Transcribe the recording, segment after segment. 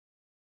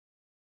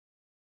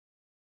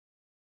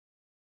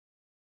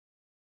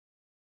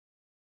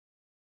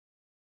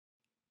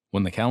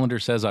When the calendar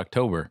says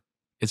October,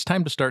 it's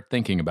time to start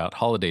thinking about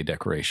holiday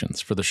decorations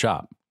for the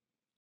shop.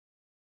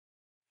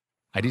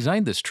 I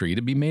designed this tree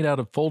to be made out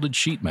of folded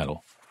sheet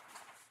metal,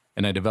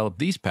 and I developed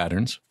these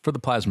patterns for the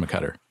plasma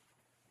cutter.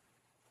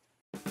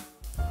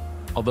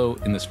 Although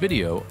in this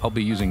video I'll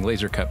be using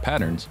laser cut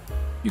patterns,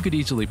 you could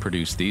easily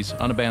produce these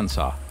on a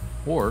bandsaw,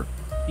 or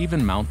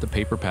even mount the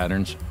paper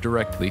patterns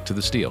directly to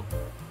the steel.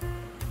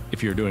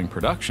 If you're doing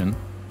production,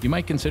 you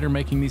might consider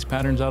making these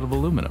patterns out of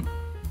aluminum.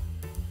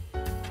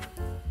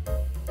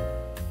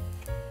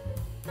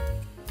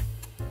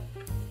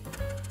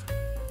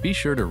 Be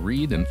sure to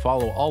read and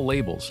follow all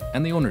labels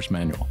and the owner's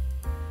manual.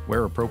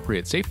 Wear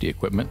appropriate safety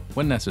equipment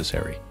when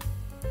necessary.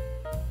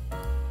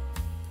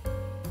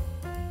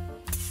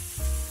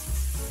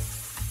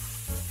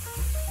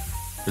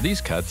 For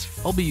these cuts,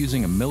 I'll be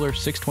using a Miller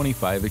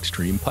 625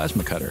 Xtreme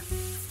plasma cutter.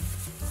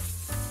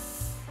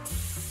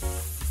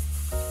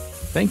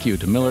 Thank you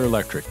to Miller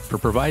Electric for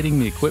providing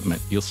the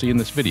equipment you'll see in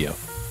this video.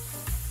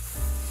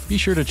 Be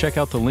sure to check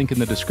out the link in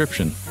the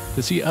description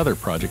to see other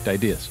project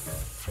ideas.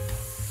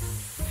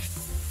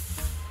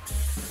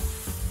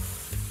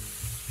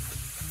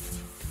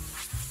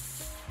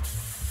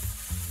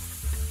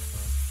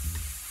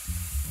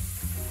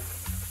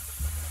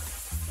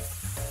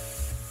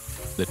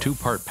 The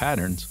two-part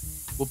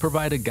patterns will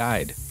provide a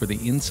guide for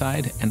the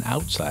inside and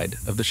outside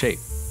of the shape.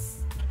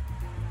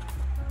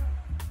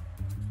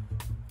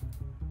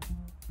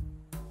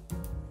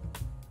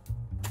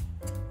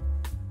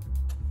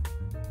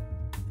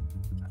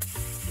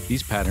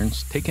 These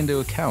patterns take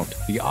into account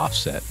the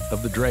offset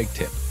of the drag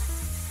tip.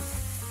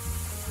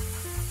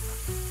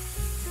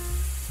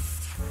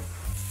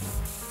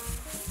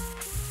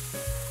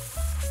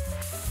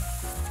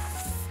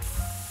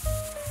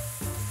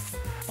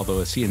 Although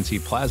a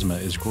CNC plasma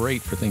is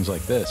great for things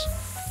like this,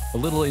 a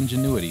little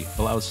ingenuity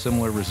allows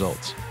similar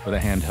results with a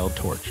handheld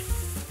torch.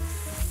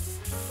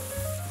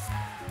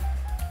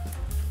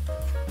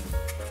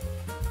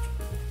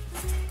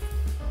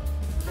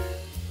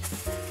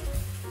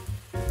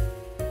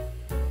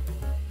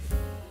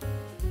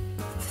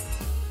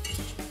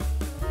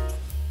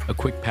 A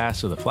quick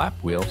pass of the flap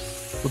wheel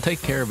will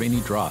take care of any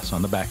dross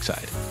on the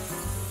backside.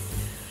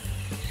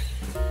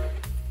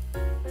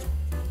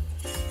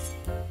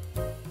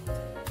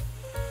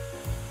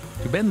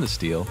 To bend the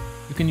steel,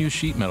 you can use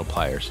sheet metal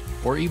pliers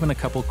or even a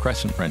couple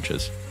crescent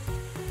wrenches.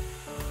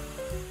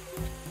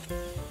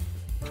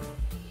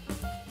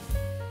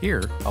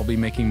 Here, I'll be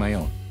making my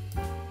own.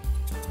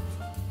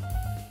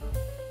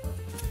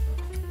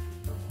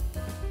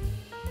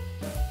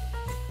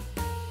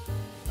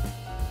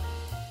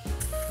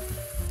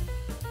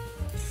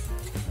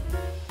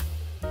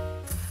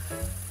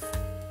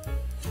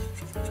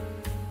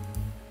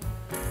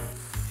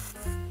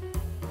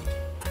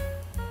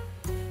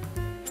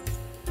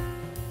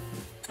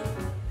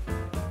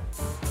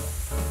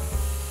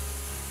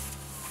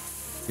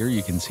 Here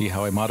you can see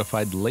how I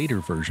modified later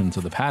versions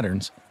of the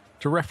patterns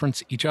to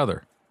reference each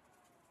other.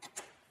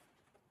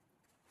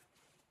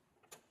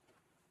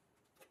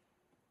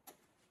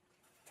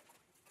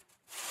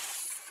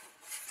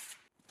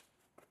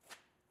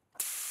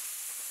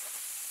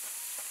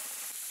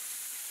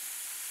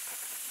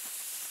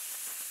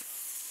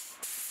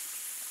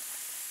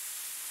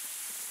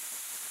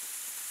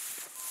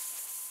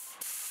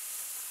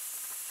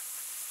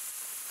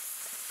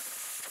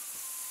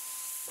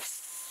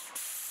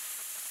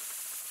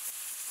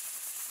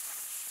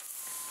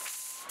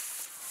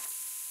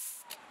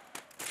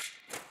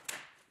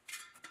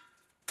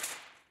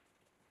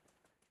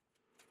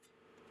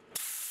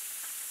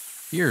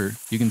 Here,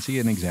 you can see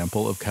an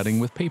example of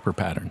cutting with paper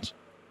patterns.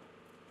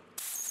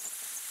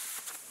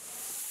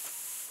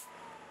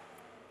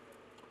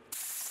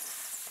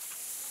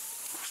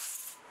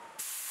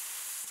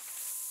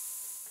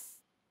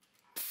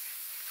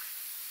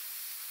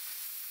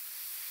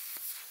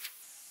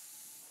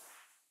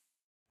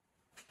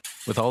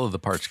 With all of the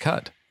parts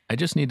cut, I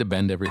just need to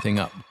bend everything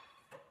up.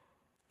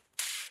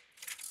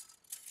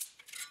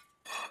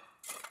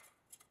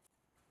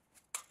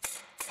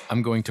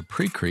 I'm going to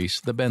pre-crease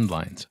the bend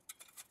lines.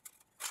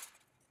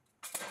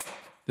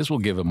 This will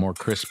give a more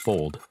crisp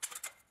fold.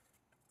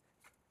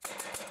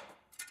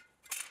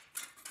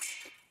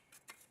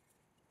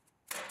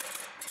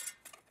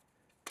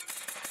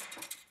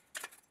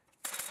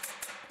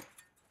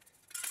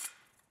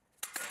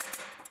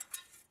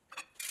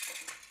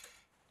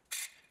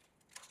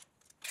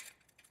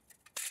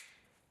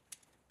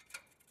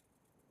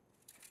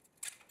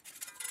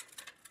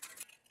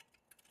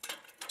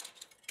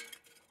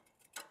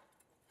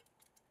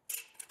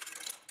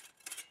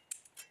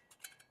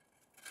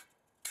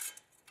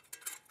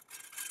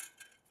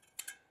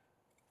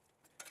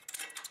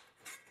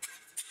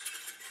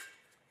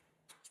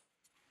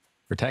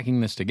 For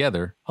tacking this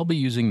together, I'll be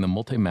using the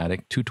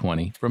Multimatic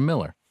 220 from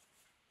Miller.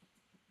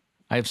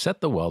 I have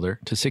set the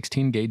welder to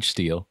 16 gauge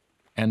steel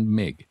and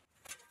MIG.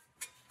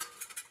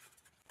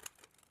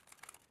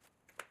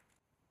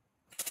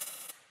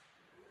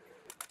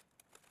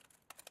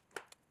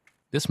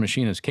 This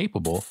machine is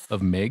capable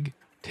of MIG,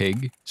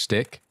 TIG,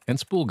 stick, and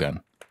spool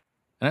gun,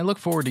 and I look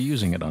forward to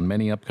using it on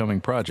many upcoming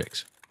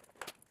projects.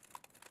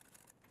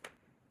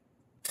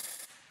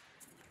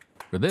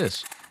 For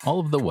this, all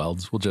of the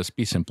welds will just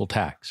be simple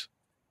tacks.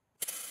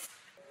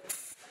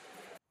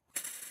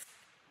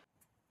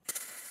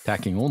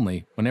 Tacking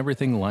only when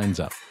everything lines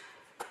up.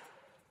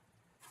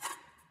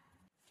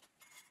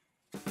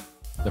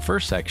 The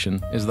first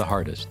section is the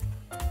hardest,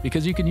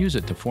 because you can use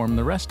it to form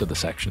the rest of the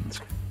sections.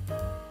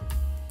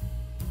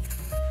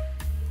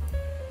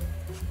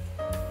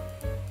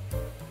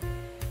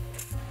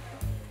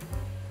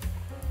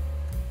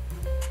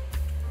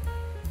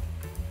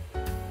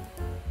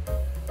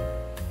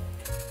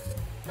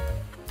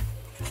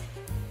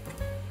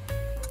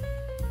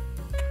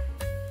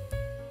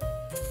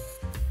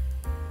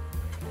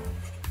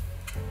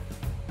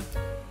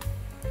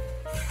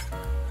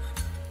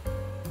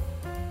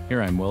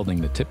 Here I'm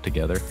welding the tip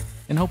together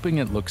and hoping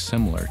it looks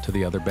similar to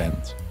the other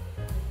bends.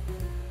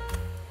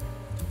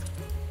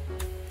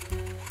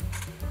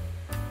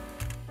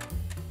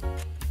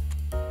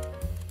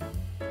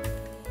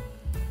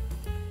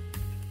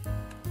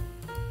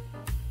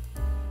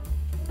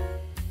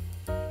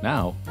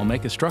 Now I'll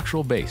make a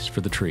structural base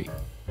for the tree.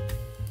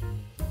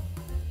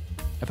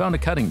 I found a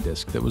cutting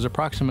disc that was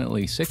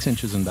approximately 6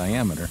 inches in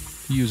diameter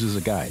to use as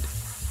a guide.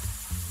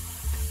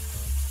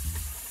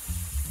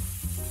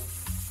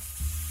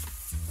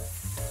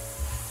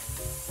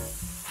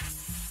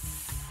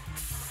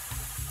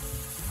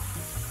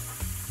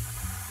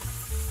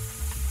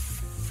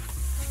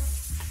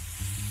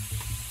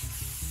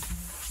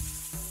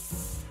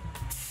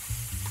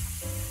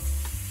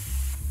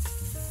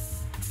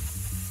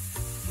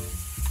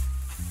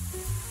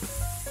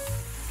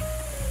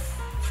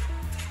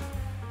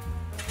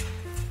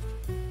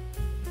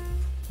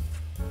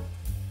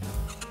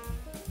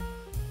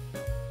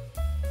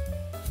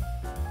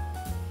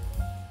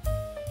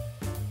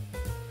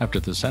 After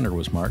the center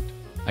was marked,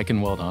 I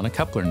can weld on a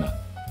coupler nut.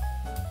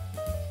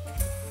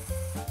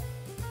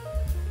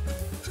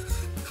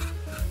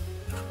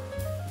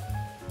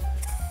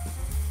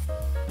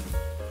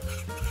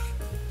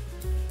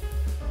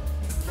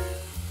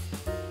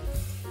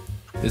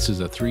 This is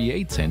a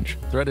 3/8 inch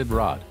threaded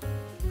rod.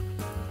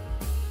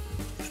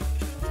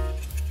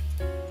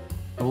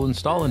 I will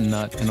install a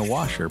nut and a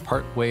washer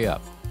part way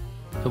up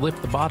to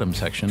lift the bottom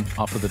section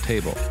off of the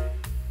table.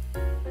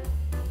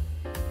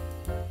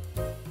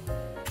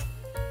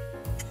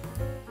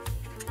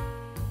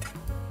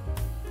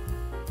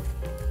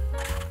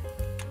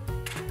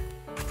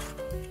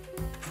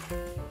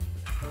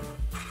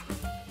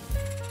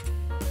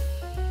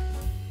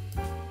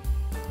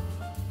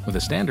 With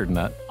a standard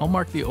nut, I'll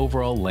mark the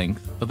overall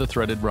length of the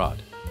threaded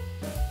rod.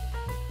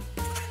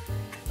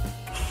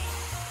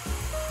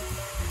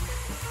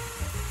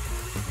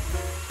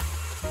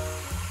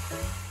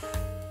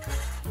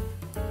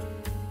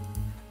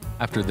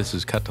 After this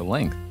is cut to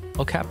length,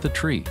 I'll cap the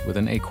tree with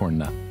an acorn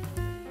nut.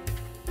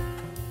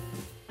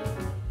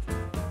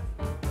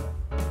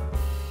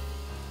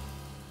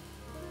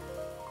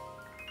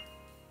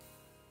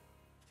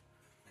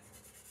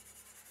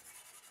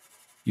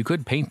 You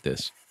could paint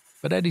this,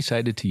 but I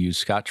decided to use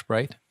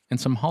Scotch-Brite and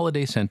some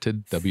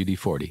holiday-scented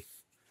WD-40.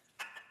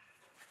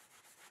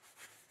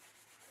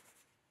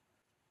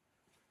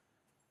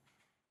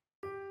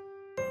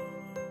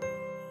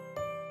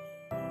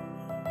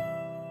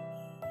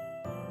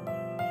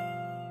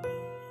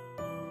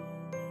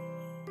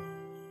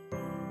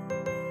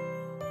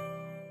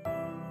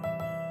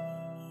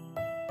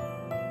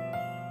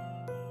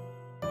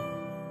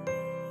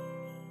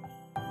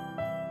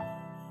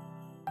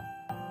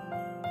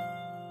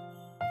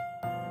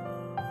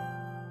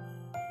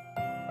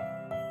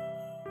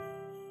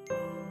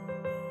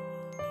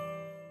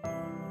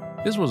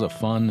 This was a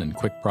fun and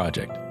quick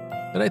project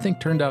that I think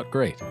turned out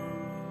great.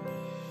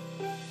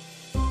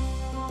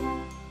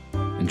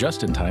 And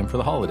just in time for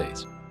the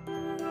holidays.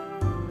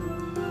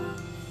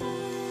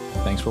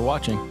 Thanks for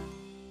watching.